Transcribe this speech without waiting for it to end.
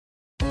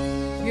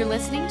You're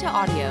listening to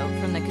audio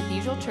from the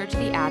Cathedral Church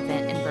of the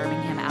Advent in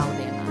Birmingham,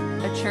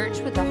 Alabama, a church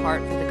with a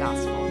heart for the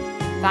gospel.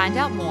 Find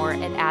out more at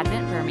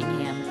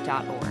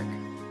adventbirmingham.org.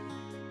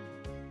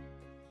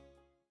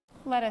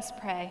 Let us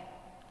pray.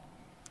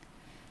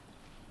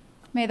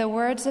 May the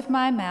words of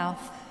my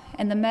mouth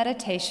and the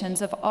meditations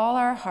of all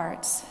our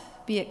hearts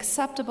be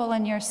acceptable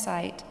in your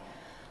sight,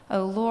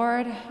 O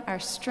Lord, our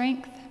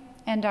strength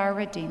and our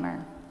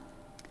Redeemer.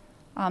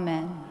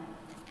 Amen.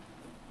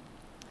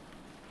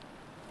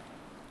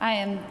 I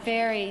am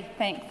very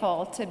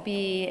thankful to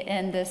be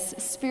in this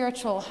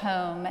spiritual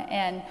home,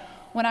 and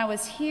when I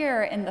was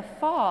here in the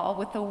fall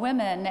with the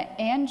women,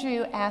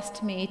 Andrew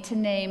asked me to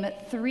name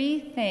 3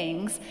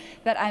 things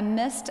that I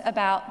missed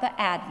about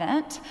the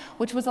Advent,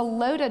 which was a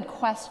loaded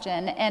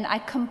question, and I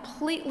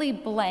completely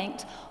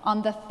blanked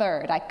on the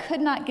third. I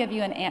could not give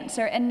you an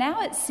answer, and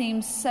now it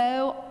seems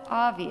so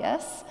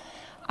obvious.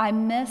 I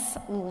miss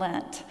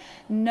Lent.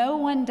 No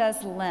one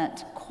does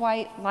Lent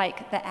quite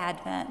like the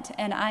Advent,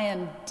 and I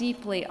am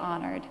deeply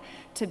honored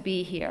to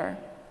be here.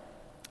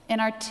 In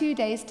our 2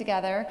 days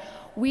together,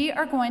 we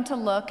are going to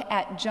look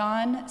at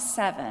John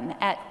 7,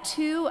 at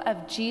 2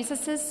 of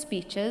Jesus'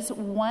 speeches,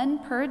 1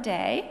 per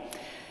day.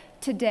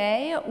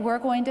 Today, we're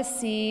going to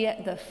see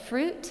the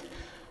fruit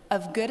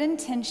of good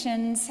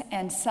intentions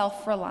and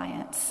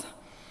self-reliance.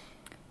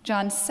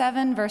 John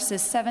 7,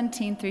 verses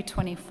 17 through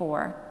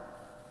 24.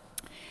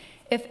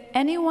 If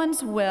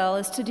anyone's will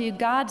is to do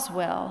God's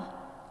will,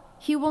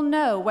 he will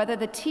know whether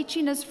the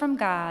teaching is from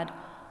God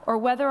or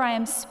whether I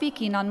am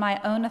speaking on my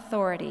own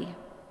authority.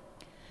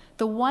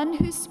 The one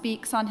who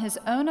speaks on his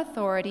own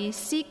authority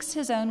seeks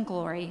his own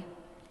glory,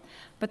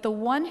 but the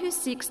one who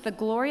seeks the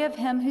glory of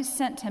him who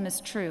sent him is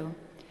true,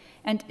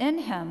 and in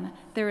him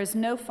there is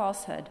no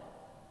falsehood.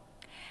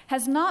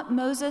 Has not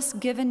Moses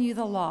given you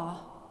the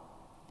law?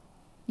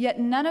 Yet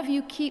none of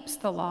you keeps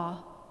the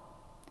law.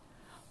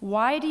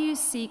 Why do you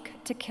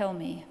seek to kill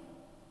me?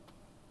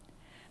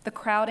 The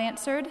crowd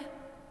answered,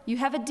 You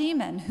have a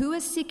demon. Who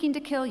is seeking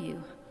to kill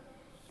you?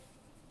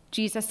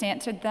 Jesus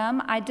answered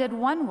them, I did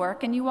one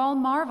work, and you all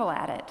marvel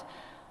at it.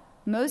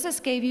 Moses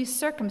gave you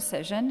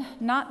circumcision,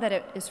 not that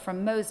it is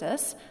from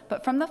Moses,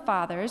 but from the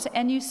fathers,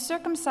 and you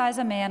circumcise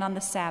a man on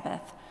the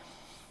Sabbath.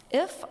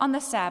 If on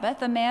the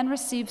Sabbath a man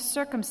receives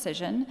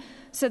circumcision,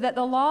 so that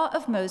the law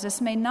of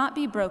Moses may not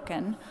be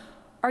broken,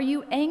 are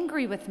you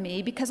angry with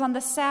me because on the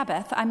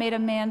Sabbath I made a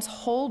man's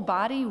whole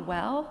body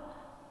well?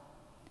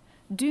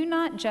 Do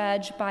not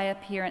judge by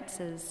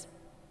appearances,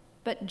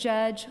 but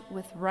judge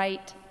with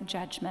right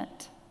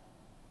judgment.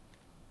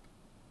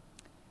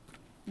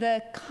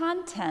 The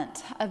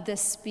content of this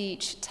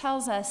speech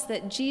tells us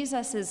that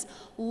Jesus is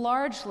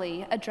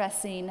largely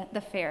addressing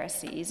the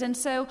Pharisees, and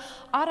so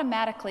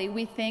automatically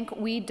we think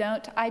we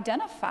don't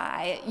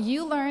identify.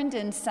 You learned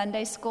in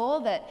Sunday school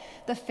that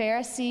the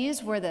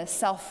Pharisees were the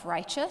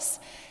self-righteous.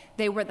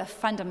 They were the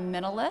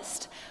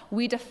fundamentalist.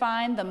 We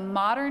define the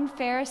modern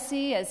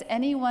Pharisee as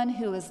anyone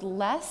who is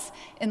less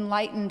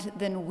enlightened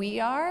than we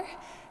are.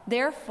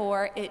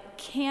 Therefore, it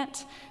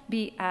can't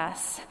be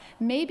us.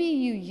 Maybe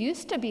you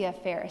used to be a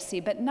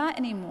Pharisee, but not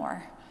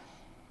anymore.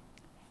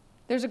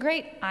 There's a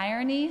great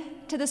irony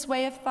to this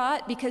way of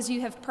thought because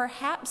you have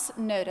perhaps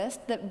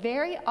noticed that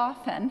very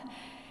often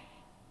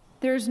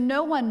there's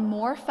no one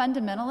more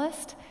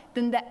fundamentalist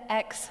than the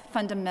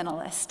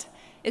ex-fundamentalist.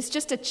 It's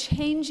just a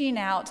changing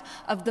out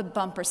of the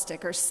bumper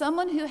stickers.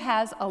 Someone who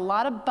has a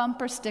lot of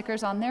bumper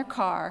stickers on their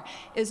car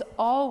is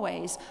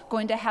always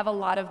going to have a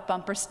lot of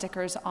bumper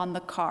stickers on the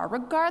car,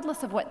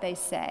 regardless of what they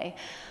say.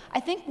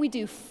 I think we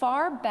do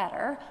far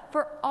better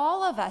for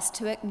all of us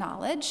to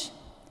acknowledge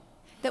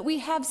that we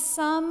have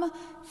some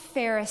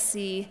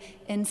Pharisee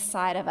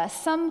inside of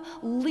us, some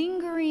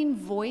lingering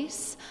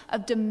voice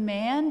of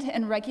demand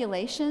and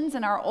regulations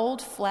in our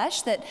old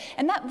flesh,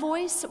 and that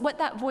voice, what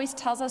that voice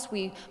tells us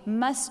we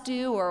must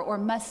do or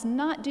must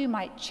not do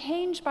might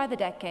change by the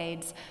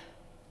decades,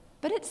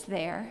 but it's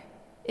there.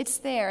 It's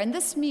there, and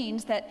this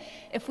means that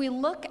if we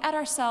look at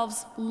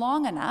ourselves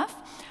long enough,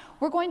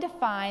 we're going to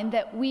find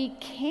that we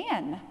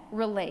can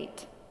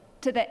relate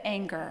to the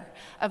anger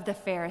of the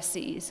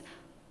Pharisees.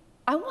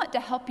 I want to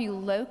help you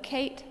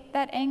locate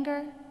that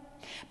anger,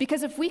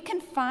 because if we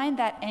can find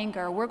that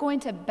anger, we're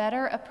going to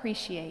better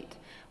appreciate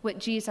what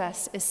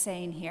Jesus is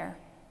saying here.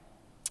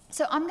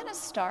 So I'm going to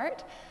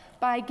start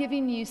by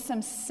giving you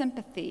some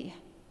sympathy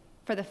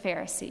for the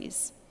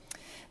Pharisees.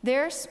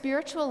 Their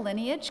spiritual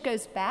lineage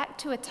goes back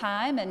to a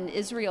time in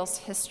Israel's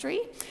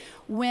history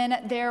when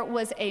there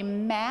was a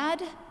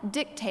mad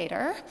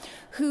dictator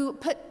who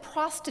put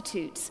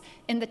prostitutes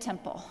in the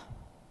temple.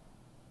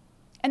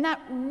 And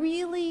that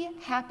really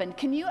happened.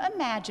 Can you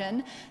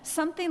imagine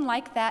something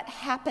like that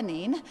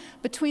happening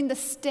between the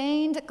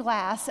stained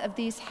glass of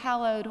these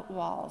hallowed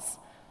walls?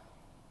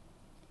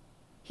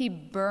 He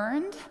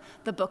burned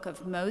the book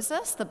of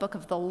Moses, the book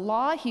of the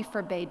law. He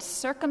forbade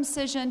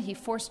circumcision. He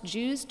forced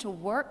Jews to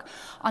work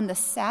on the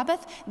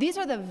Sabbath. These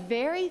are the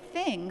very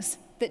things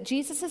that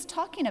Jesus is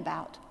talking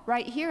about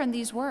right here in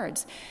these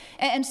words.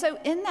 And so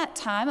in that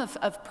time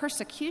of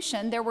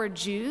persecution, there were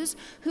Jews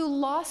who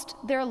lost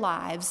their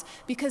lives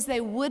because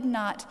they would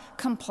not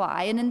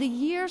comply. And in the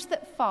years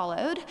that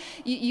followed,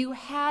 you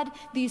had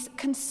these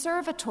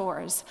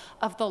conservators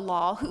of the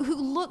law who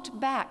looked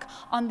back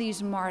on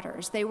these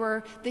martyrs. They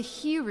were the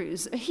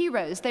heroes.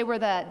 They were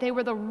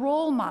the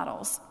role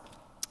models.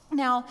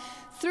 Now,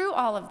 through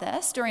all of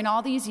this, during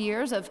all these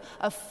years of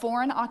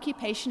foreign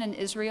occupation in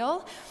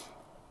Israel,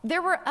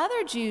 there were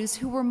other Jews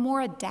who were more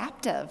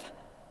adaptive.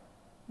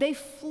 They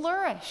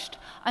flourished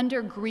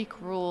under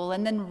Greek rule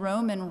and then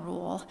Roman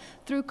rule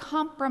through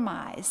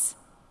compromise.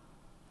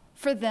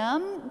 For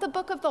them, the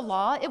book of the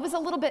law, it was a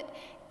little bit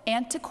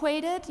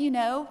antiquated,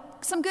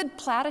 some good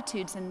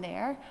platitudes in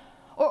there.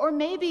 Or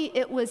maybe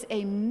it was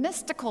a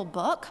mystical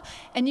book,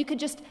 and you could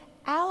just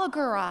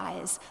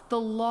allegorize the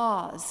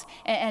laws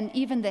and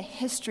even the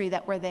history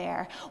that were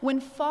there. When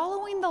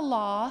following the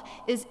law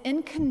is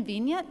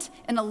inconvenient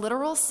in a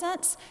literal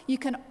sense, you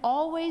can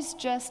always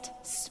just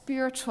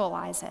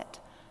spiritualize it.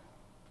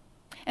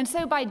 And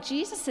so by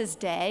Jesus'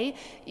 day,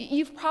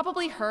 you've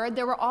probably heard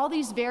there were all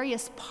these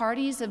various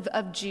parties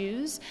of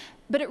Jews,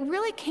 but it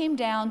really came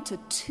down to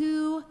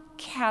two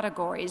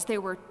categories. There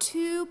were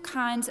two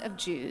kinds of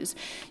Jews.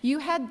 You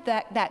had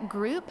that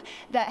group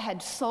that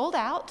had sold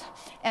out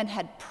and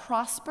had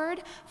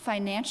prospered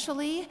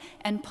financially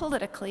and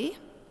politically.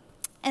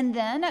 And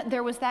then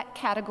there was that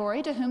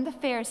category to whom the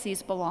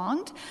Pharisees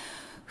belonged,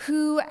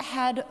 who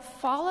had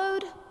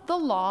followed the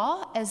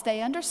law as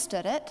they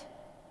understood it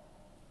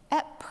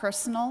at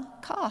personal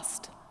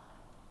cost.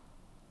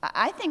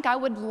 I think I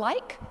would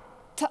like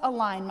to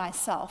align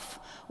myself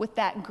with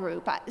that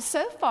group.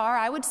 So far,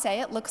 I would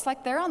say it looks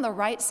like they're on the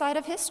right side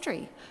of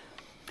history.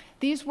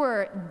 These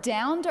were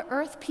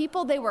down-to-earth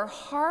people. They were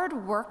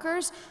hard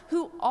workers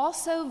who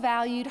also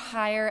valued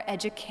higher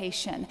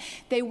education.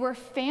 They were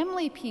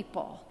family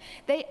people.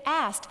 They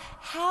asked,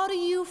 how do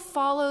you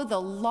follow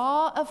the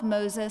law of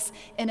Moses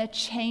in a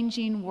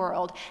changing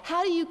world?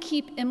 How do you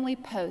keep Emily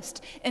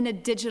Post in a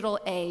digital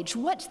age?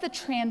 What's the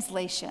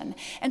translation?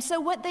 And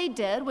so what they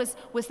did was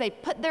they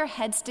put their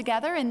heads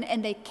together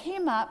and they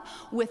came up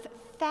with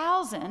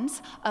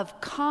thousands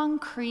of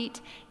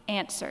concrete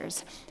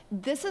answers.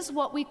 This is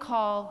what we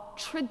call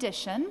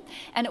tradition,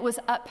 and it was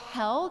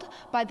upheld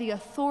by the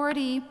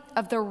authority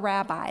of the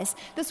rabbis.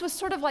 This was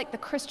sort of like the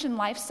Christian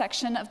life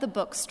section of the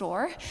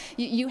bookstore.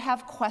 You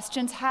have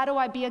questions. How do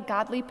I be a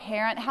godly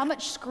parent? How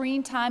much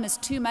screen time is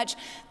too much?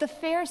 The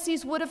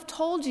Pharisees would have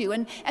told you.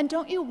 And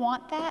don't you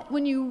want that?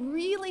 When you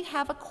really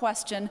have a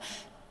question,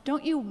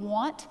 don't you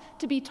want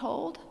to be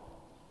told?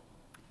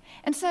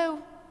 And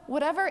so,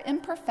 whatever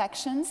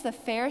imperfections the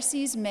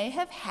Pharisees may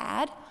have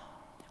had,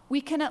 we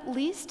can at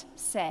least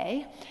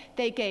say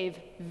they gave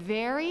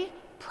very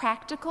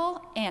practical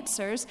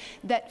answers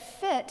that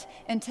fit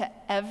into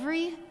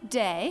every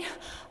day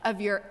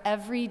of your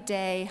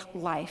everyday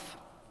life.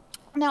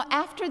 Now,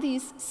 after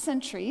these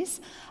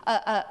centuries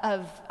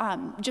of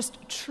just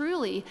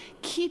truly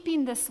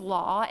keeping this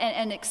law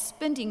and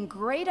expending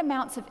great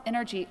amounts of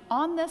energy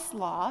on this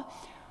law,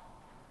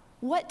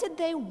 what did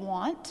they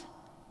want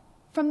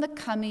from the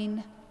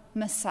coming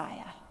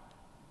Messiah?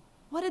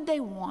 What did they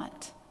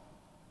want?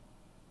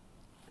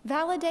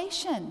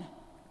 Validation.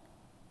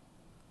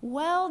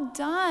 Well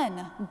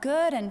done,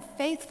 good and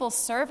faithful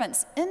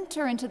servants.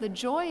 Enter into the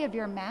joy of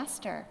your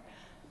master.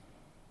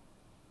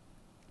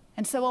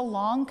 And so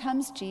along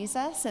comes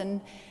Jesus,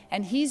 and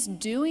he's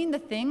doing the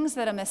things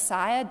that a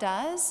Messiah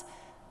does.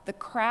 The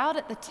crowd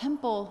at the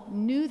temple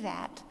knew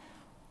that.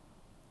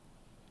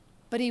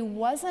 But he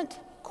wasn't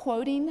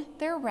quoting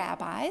their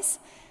rabbis.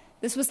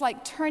 This was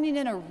like turning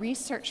in a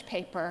research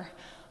paper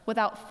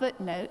without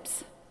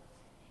footnotes.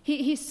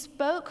 He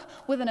spoke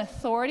with an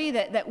authority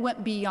that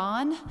went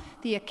beyond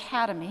the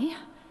academy,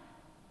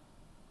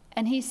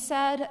 and he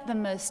said the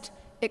most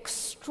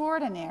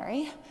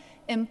extraordinary,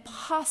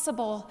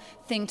 impossible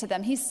thing to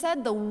them. He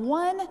said the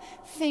one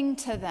thing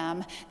to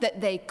them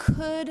that they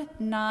could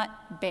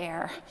not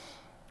bear.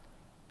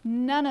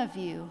 None of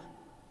you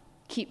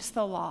keeps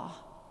the law.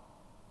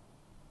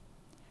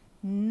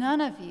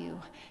 None of you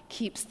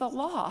keeps the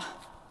law.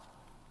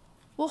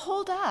 Well,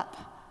 hold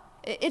up.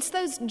 It's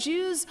those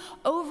Jews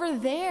over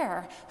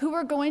there who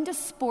are going to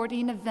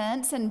sporting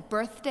events and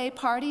birthday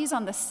parties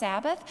on the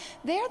Sabbath.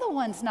 They're the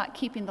ones not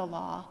keeping the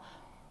law.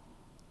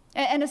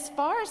 And as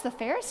far as the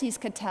Pharisees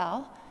could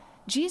tell,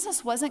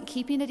 Jesus wasn't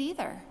keeping it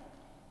either.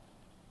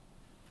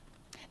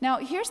 Now,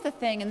 here's the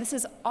thing, and this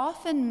is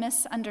often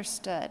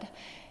misunderstood.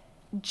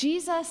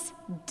 Jesus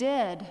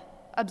did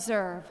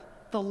observe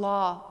the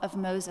law of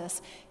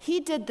Moses. He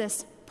did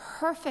this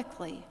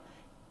perfectly,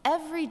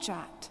 every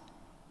jot,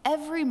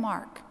 every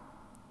mark.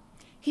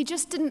 He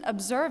just didn't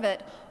observe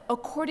it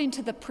according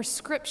to the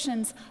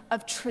prescriptions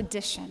of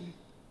tradition.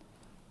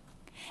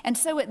 And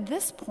so at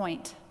this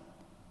point,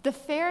 the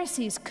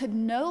Pharisees could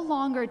no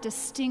longer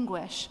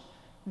distinguish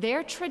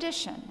their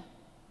tradition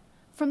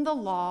from the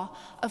law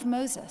of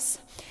Moses.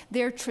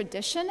 Their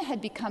tradition had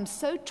become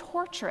so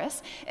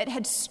torturous, it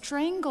had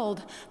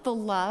strangled the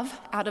love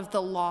out of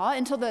the law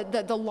until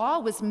the law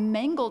was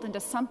mangled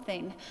into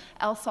something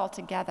else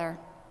altogether.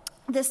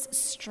 This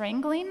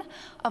strangling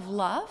of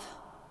love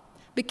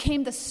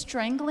became the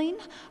strangling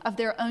of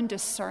their own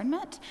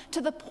discernment to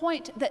the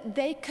point that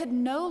they could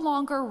no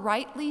longer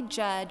rightly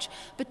judge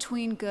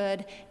between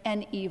good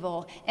and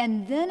evil.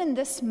 And then in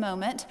this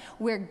moment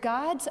where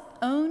God's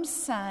own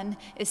Son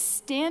is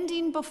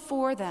standing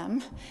before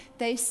them,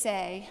 they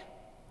say,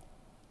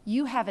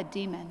 "You have a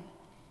demon."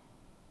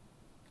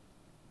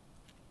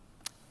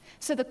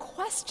 So the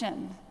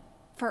question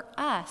for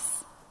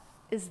us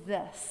is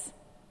this: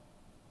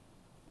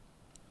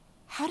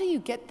 how do you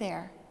get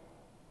there?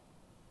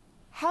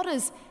 How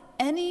does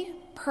any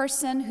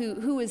person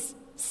who is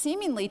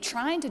seemingly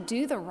trying to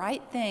do the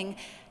right thing,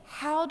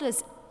 how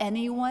does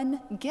anyone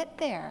get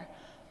there?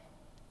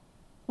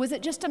 Was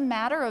it just a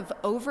matter of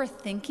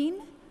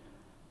overthinking?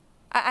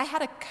 I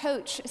had a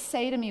coach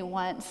say to me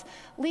once,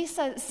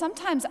 "Lisa,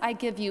 sometimes I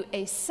give you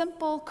a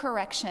simple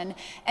correction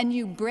and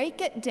you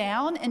break it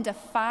down into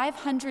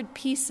 500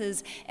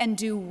 pieces and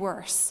do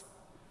worse."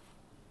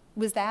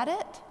 Was that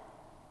it?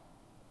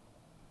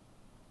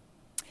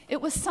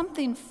 It was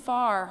something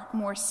far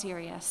more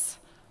serious.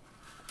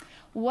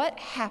 What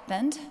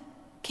happened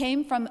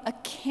came from a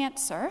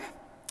cancer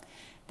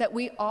that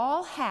we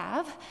all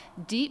have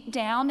deep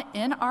down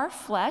in our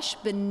flesh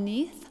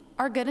beneath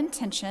our good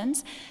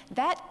intentions.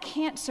 That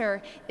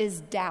cancer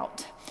is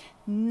doubt.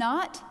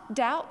 Not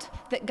doubt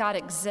that God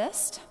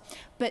exists,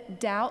 but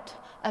doubt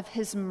of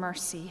his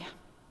mercy.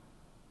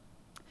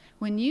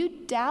 When you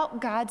doubt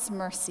God's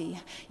mercy,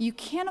 you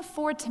can't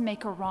afford to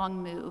make a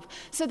wrong move.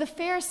 So the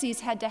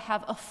Pharisees had to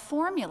have a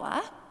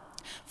formula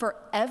for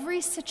every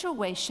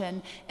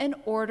situation in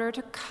order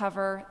to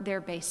cover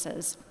their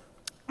bases.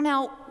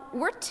 Now,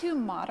 we're too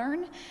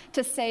modern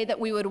to say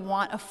that we would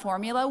want a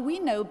formula. We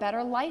know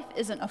better. Life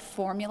isn't a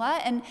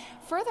formula. And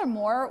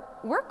furthermore,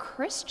 we're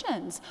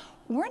Christians.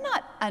 We're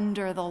not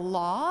under the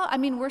law.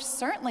 We're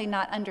certainly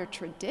not under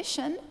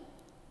tradition.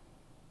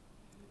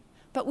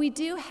 But we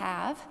do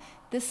have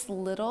this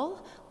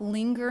little,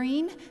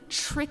 lingering,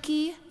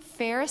 tricky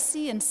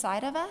Pharisee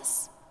inside of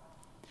us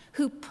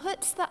who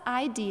puts the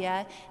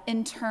idea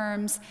in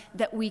terms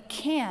that we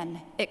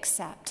can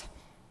accept.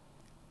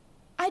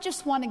 I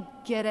just want to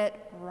get it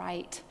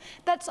right.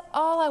 That's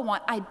all I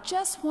want. I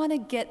just want to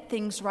get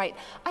things right.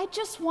 I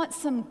just want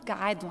some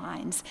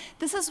guidelines.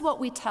 This is what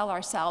we tell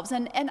ourselves.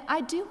 And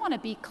I do want to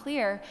be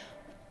clear,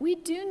 we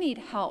do need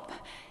help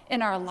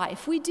in our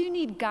life. We do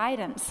need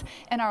guidance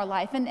in our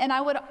life. And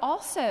I would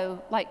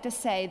also like to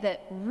say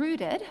that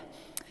Rooted,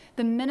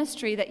 the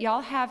ministry that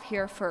y'all have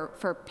here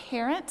for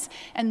parents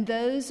and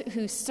those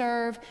who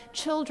serve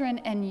children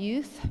and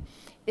youth,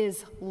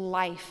 is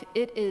life.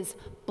 It is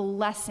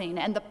blessing.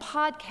 And the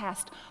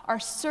podcasts are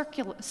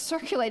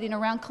circulating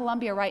around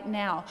Columbia right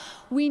now.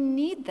 We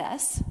need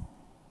this.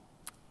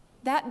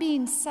 That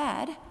being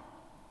said,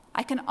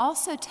 I can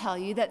also tell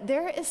you that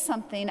there is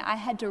something I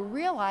had to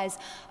realize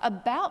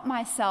about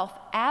myself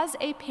as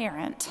a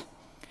parent.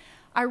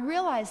 I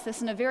realized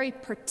this in a very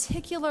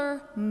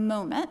particular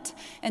moment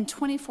in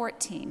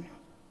 2014.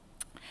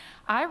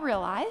 I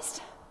realized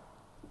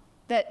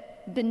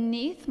that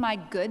beneath my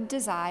good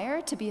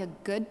desire to be a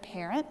good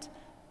parent,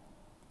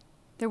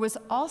 there was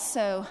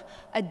also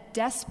a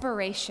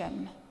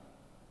desperation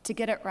to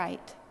get it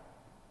right.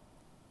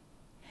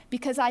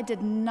 Because I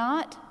did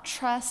not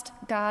trust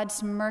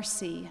God's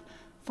mercy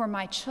for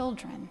my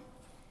children.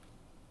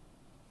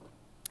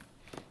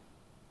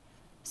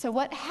 So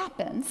what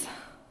happens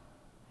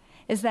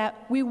is that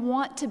we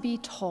want to be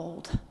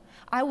told.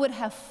 I would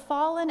have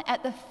fallen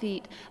at the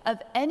feet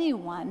of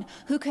anyone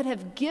who could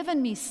have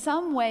given me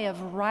some way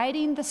of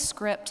writing the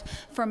script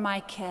for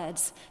my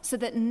kids so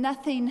that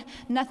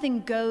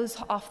nothing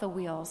goes off the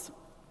wheels.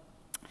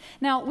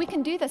 Now, we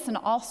can do this in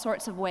all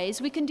sorts of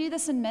ways. We can do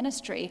this in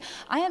ministry.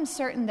 I am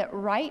certain that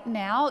right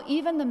now,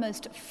 even the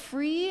most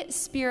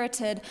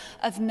free-spirited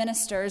of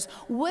ministers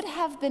would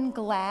have been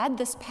glad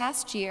this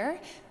past year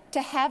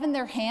to have in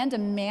their hand a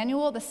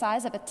manual the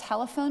size of a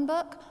telephone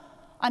book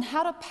on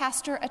how to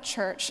pastor a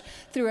church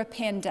through a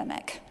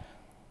pandemic.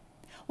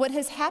 What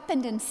has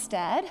happened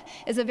instead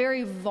is a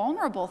very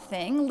vulnerable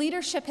thing.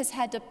 Leadership has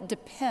had to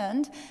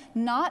depend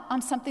not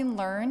on something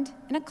learned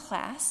in a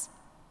class,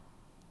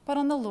 but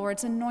on the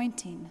Lord's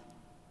anointing.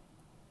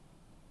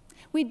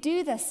 We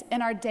do this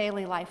in our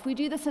daily life. We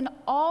do this in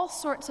all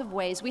sorts of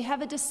ways. We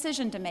have a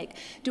decision to make.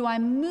 Do I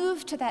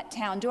move to that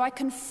town? Do I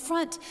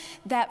confront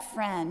that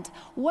friend?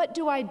 What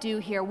do I do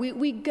here?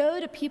 We go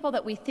to people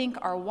that we think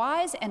are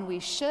wise, and we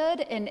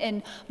should.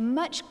 In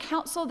much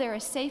counsel, there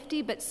is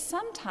safety, but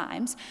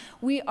sometimes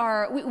we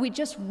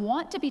just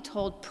want to be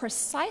told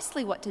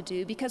precisely what to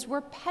do because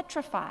we're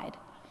petrified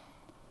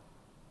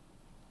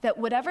that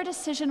whatever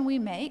decision we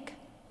make,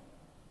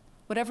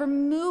 whatever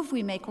move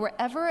we make,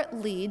 wherever it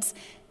leads,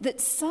 that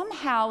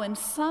somehow, in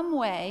some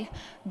way,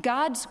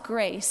 God's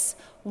grace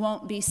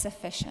won't be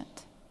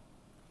sufficient.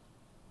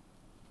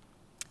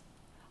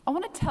 I I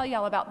want to tell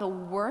y'all about the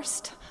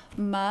worst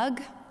mug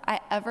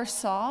I ever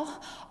saw.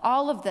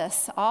 All of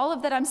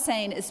that I'm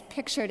saying is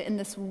pictured in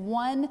this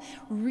one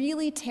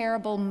really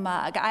terrible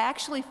mug. I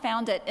actually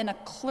found it in a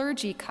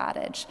clergy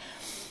cottage.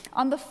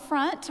 On the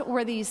front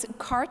were these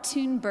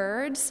cartoon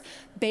birds,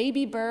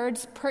 baby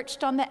birds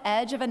perched on the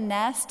edge of a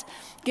nest,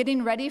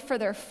 getting ready for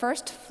their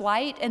first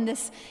flight. In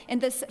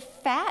this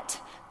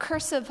fat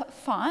cursive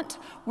font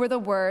were the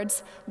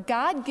words,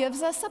 "God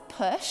gives us a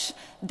push, ...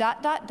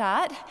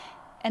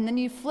 And then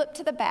you flip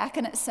to the back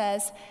and it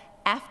says,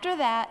 "After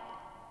that,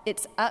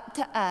 it's up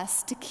to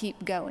us to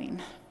keep going."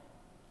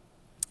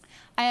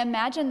 I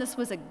imagine this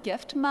was a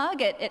gift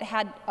mug. It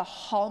had a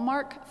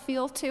Hallmark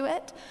feel to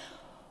it.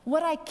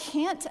 What I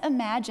can't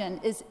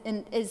imagine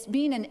is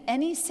being in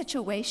any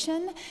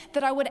situation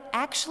that I would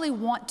actually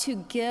want to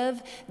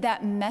give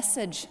that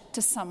message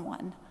to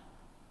someone.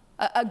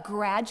 A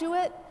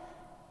graduate,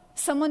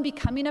 someone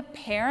becoming a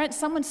parent,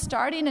 someone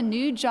starting a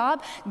new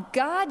job.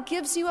 God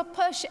gives you a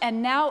push,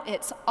 and now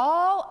it's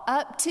all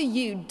up to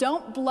you.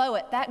 Don't blow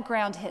it. That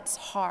ground hits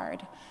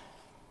hard.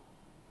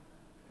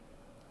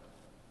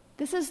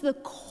 This is the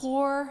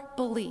core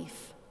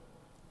belief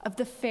of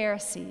the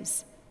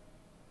Pharisees.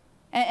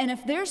 And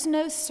if there's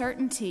no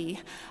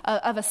certainty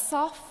of a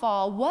soft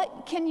fall,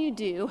 what can you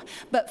do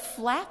but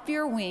flap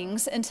your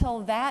wings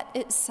until that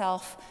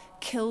itself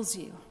kills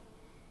you?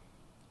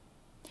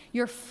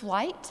 Your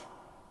flight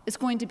is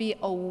going to be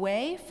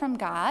away from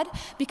God,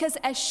 because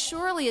as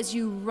surely as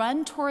you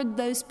run toward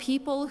those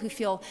people who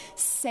feel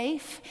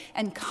safe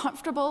and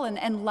comfortable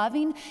and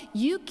loving,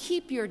 you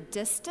keep your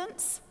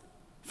distance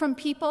from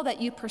people that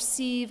you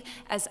perceive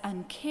as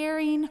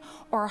uncaring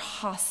or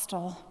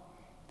hostile.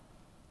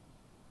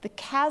 The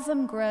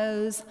chasm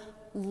grows,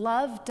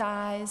 love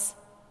dies.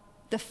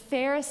 The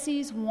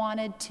Pharisees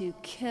wanted to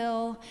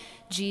kill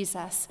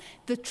Jesus.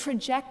 The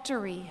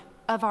trajectory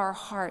of our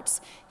hearts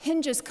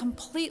hinges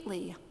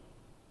completely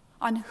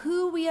on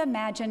who we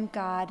imagine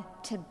God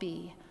to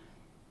be.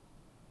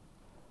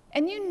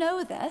 And you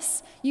know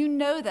this,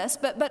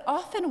 but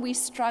often we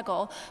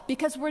struggle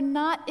because we're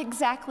not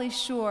exactly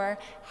sure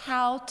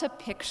how to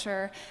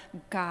picture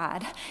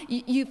God.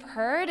 You've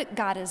heard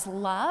God is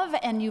love,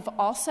 and you've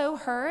also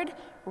heard,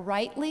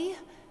 rightly,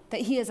 that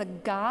he is a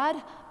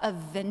God of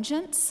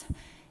vengeance.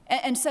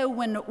 And so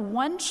when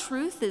one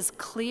truth is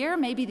clear,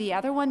 maybe the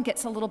other one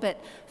gets a little bit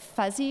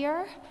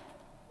fuzzier.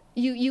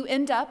 You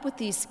end up with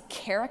these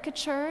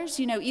caricatures.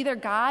 Either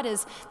God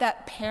is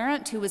that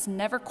parent who was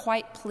never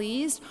quite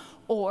pleased,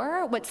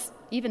 or what's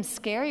even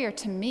scarier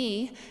to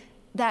me,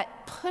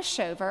 that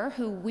pushover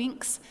who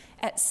winks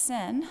at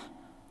sin.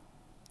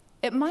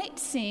 It might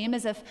seem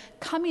as if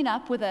coming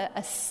up with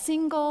a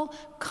single,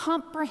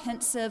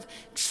 comprehensive,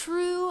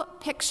 true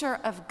picture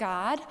of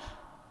God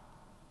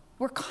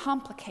were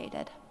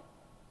complicated.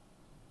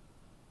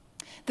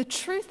 The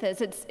truth is,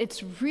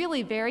 it's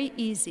really very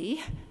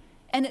easy,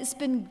 and it's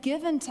been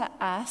given to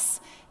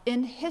us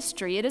in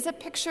history. It is a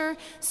picture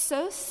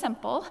so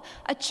simple,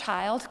 a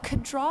child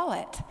could draw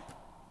it.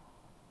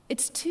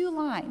 It's 2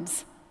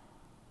 lines,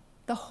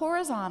 the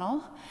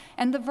horizontal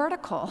and the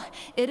vertical.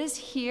 It is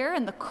here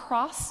in the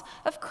cross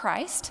of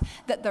Christ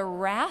that the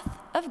wrath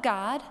of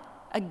God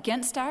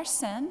against our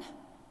sin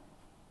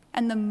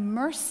and the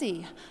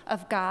mercy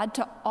of God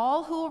to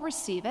all who will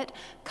receive it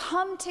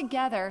come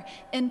together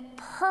in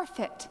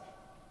perfect,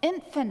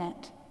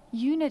 infinite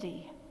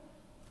unity.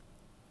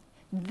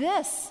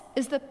 This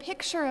is the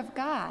picture of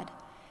God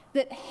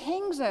that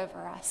hangs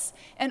over us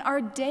in our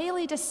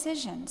daily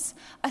decisions,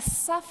 a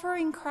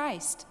suffering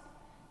Christ.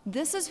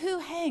 This is who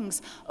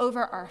hangs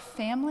over our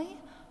family,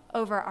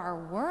 over our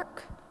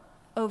work,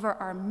 over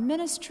our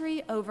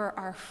ministry, over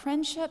our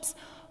friendships,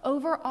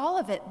 over all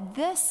of it.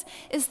 This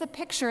is the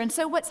picture. And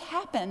so what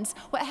happens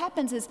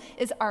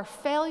is our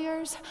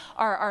failures,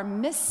 our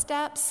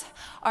missteps,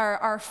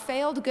 our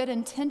failed good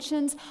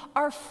intentions,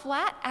 our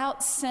flat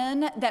out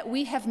sin that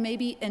we have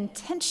maybe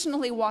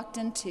intentionally walked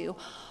into,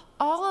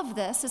 all of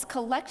this is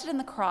collected in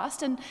the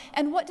cross.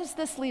 And what does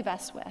this leave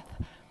us with?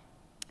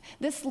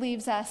 This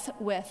leaves us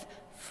with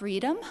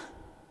freedom,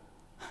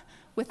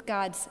 with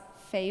God's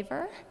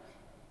favor.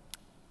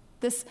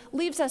 This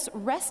leaves us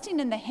resting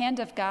in the hand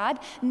of God,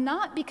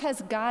 not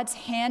because God's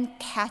hand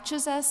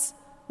catches us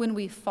when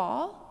we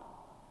fall,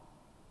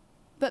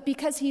 but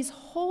because he's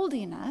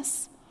holding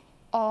us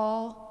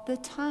all the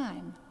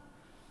time.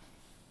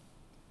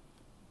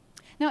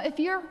 Now, if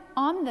you're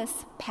on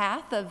this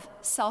path of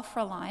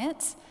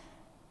self-reliance,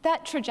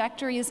 that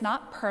trajectory is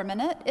not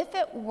permanent. If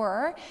it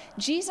were,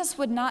 Jesus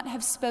would not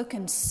have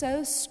spoken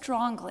so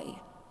strongly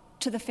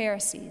to the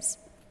Pharisees.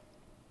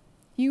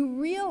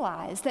 You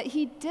realize that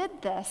he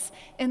did this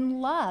in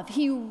love.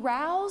 He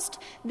roused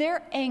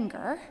their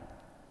anger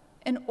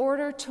in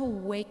order to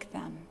wake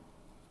them.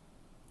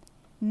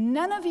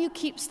 None of you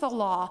keeps the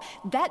law.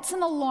 That's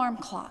an alarm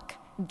clock.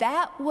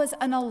 That was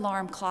an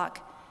alarm clock.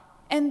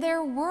 And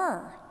there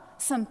were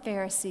some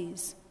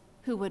Pharisees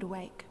who would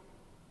wake.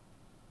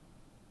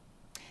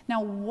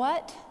 Now,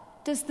 what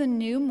does the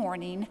new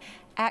morning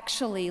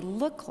actually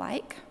look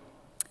like?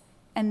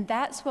 And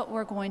that's what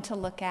we're going to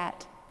look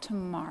at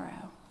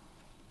tomorrow.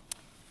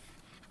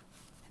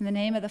 In the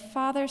name of the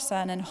Father,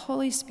 Son, and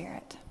Holy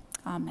Spirit,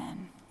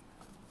 amen.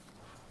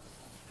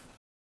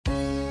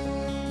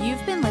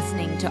 You've been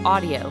listening to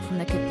audio from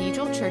the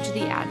Cathedral Church of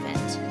the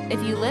Advent.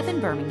 If you live in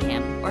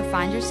Birmingham or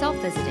find yourself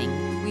visiting,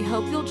 we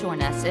hope you'll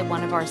join us at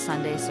one of our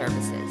Sunday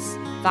services.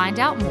 Find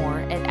out more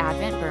at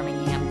adventbirmingham.org.